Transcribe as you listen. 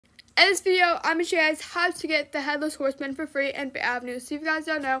In this video, I'm going to show you guys how to get the Headless Horseman for free in Bay Avenue. So if you guys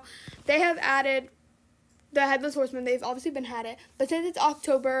don't know, they have added the Headless Horseman. They've obviously been had it, but since it's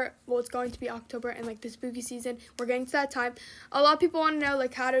October, well, it's going to be October and like the spooky season, we're getting to that time. A lot of people want to know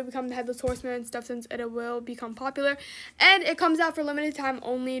like how to become the Headless Horseman and stuff, since it will become popular, and it comes out for limited time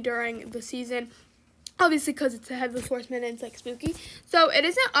only during the season. Obviously, because it's a Headless Horseman and it's like spooky, so it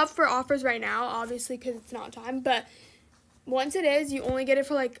isn't up for offers right now, obviously, because it's not time. But once it is, you only get it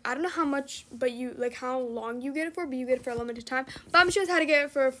for like, I don't know how much, but you like how long you get it for, but you get it for a limited time. But I'm sure how to get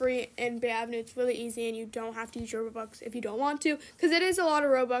it for free in Bay Avenue. It's really easy, and you don't have to use your Robux if you don't want to, because it is a lot of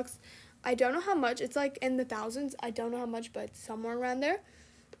Robux. I don't know how much. It's like in the thousands. I don't know how much, but it's somewhere around there.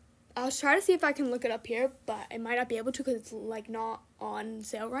 I'll try to see if I can look it up here, but I might not be able to because it's like not on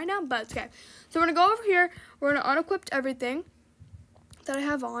sale right now, but it's okay. So we're going to go over here. We're going to unequip everything that I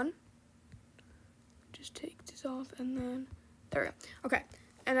have on. Just take this off, and then there we go. Okay,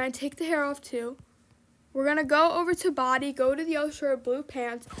 and I take the hair off too. We're going to go over to body, go to the yellow shirt, blue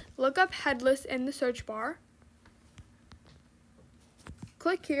pants, look up Headless in the search bar.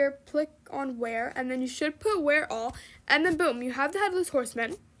 Click here, click on wear, and then you should put wear all, and then boom, you have the Headless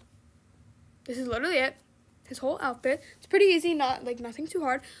Horseman. This is literally it. His whole outfit. It's pretty easy, not like nothing too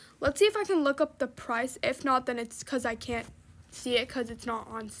hard. Let's see if I can look up the price. If not, then it's because I can't see it because it's not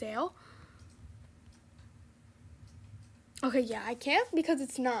on sale. Okay, yeah, I can't because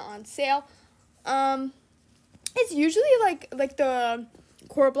it's not on sale. It's usually like the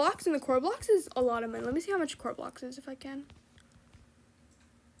core blocks, and the core blocks is a lot of money. Let me see how much core blocks is if I can.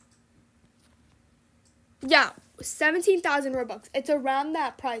 Yeah, 17,000 Robux. It's around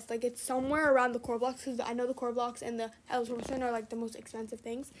that price. Like, it's somewhere around the core blocks, because I know the core blocks and the Headless Horseman are like the most expensive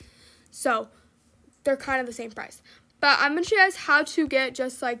things. So they're kind of the same price. But I'm going to show you guys how to get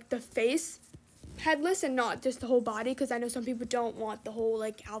just like the face headless and not just the whole body, because I know some people don't want the whole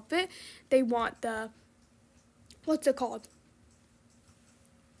like outfit. They want the, what's it called?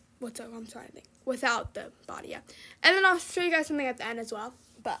 I'm trying to think. Without the body, yeah. And then I'll show you guys something at the end as well,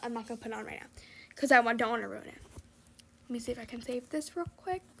 but I'm not going to put it on right now, because I don't want to ruin it. Let me see if I can save this real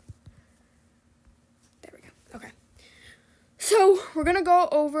quick. There we go. Okay. So we're going to go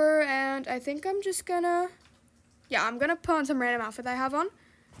over, and I think I'm just going to, yeah, I'm going to put on some random outfit that I have on.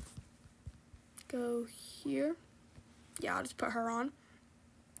 Go here. Yeah, I'll just put her on.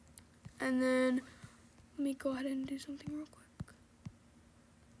 And then let me go ahead and do something real quick.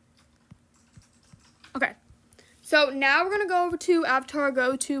 Okay. So now we're going to go over to Avatar,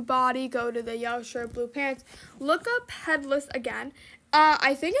 go to body, go to the yellow shirt, blue pants. Look up Headless again.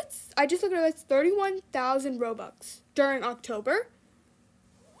 I think I just looked at it, it's 31,000 Robux during October.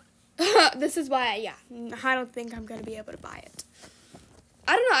 This is why, I don't think I'm going to be able to buy it.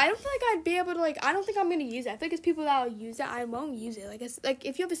 I don't know, I don't feel like I'd be able to, like, I don't think I'm going to use it. I think it's people that will use it, I won't use it. Like, it's, like,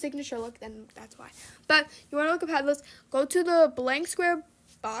 if you have a signature look, then that's why. But you want to look up Headless, go to the blank square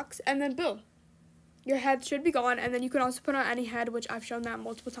box, and then boom. Your head should be gone, and then you can also put on any head, which I've shown that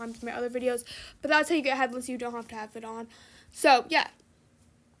multiple times in my other videos. But that's how you get Headless. You don't have to have it on. So, yeah.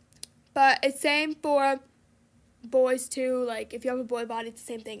 But it's same for boys, too. Like, if you have a boy body, it's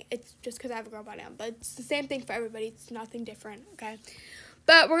the same thing. It's just because I have a girl body on. But it's the same thing for everybody. It's nothing different, okay?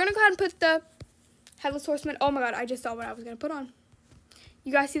 But we're going to go ahead and put the Headless Horseman. Oh, my God. I just saw what I was going to put on.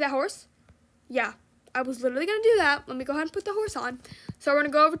 You guys see that horse? Yeah. I was literally going to do that. Let me go ahead and put the horse on. So, we're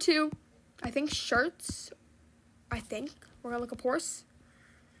going to go over to, I think, shirts. I think. We're going to look up horse.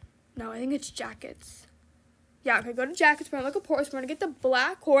 No, I think it's jackets. Yeah, okay, go to jackets. We're going to look up horse. We're going to get the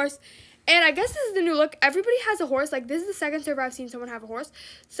black horse. And I guess this is the new look. Everybody has a horse. Like, this is the second server I've seen someone have a horse.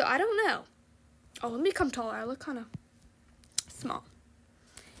 So, I don't know. Oh, let me come taller. I look kind of small.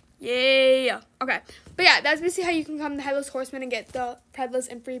 Yeah. Okay. But, yeah, that's basically how you can become the Headless Horseman and get the Headless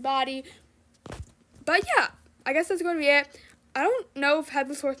and free body. But, yeah, I guess that's going to be it. I don't know if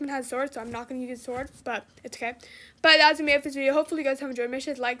Headless Horseman has swords, so I'm not going to use his sword, but it's okay. But that's going to be it for this video. Hopefully you guys have enjoyed. Make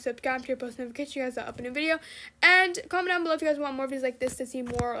sure to like, subscribe, share, post notifications, you guys will up a new video. And comment down below if you guys want more videos like this to see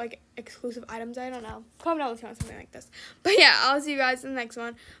more, like, exclusive items. I don't know. Comment down if you want something like this. But yeah, I'll see you guys in the next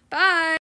one. Bye!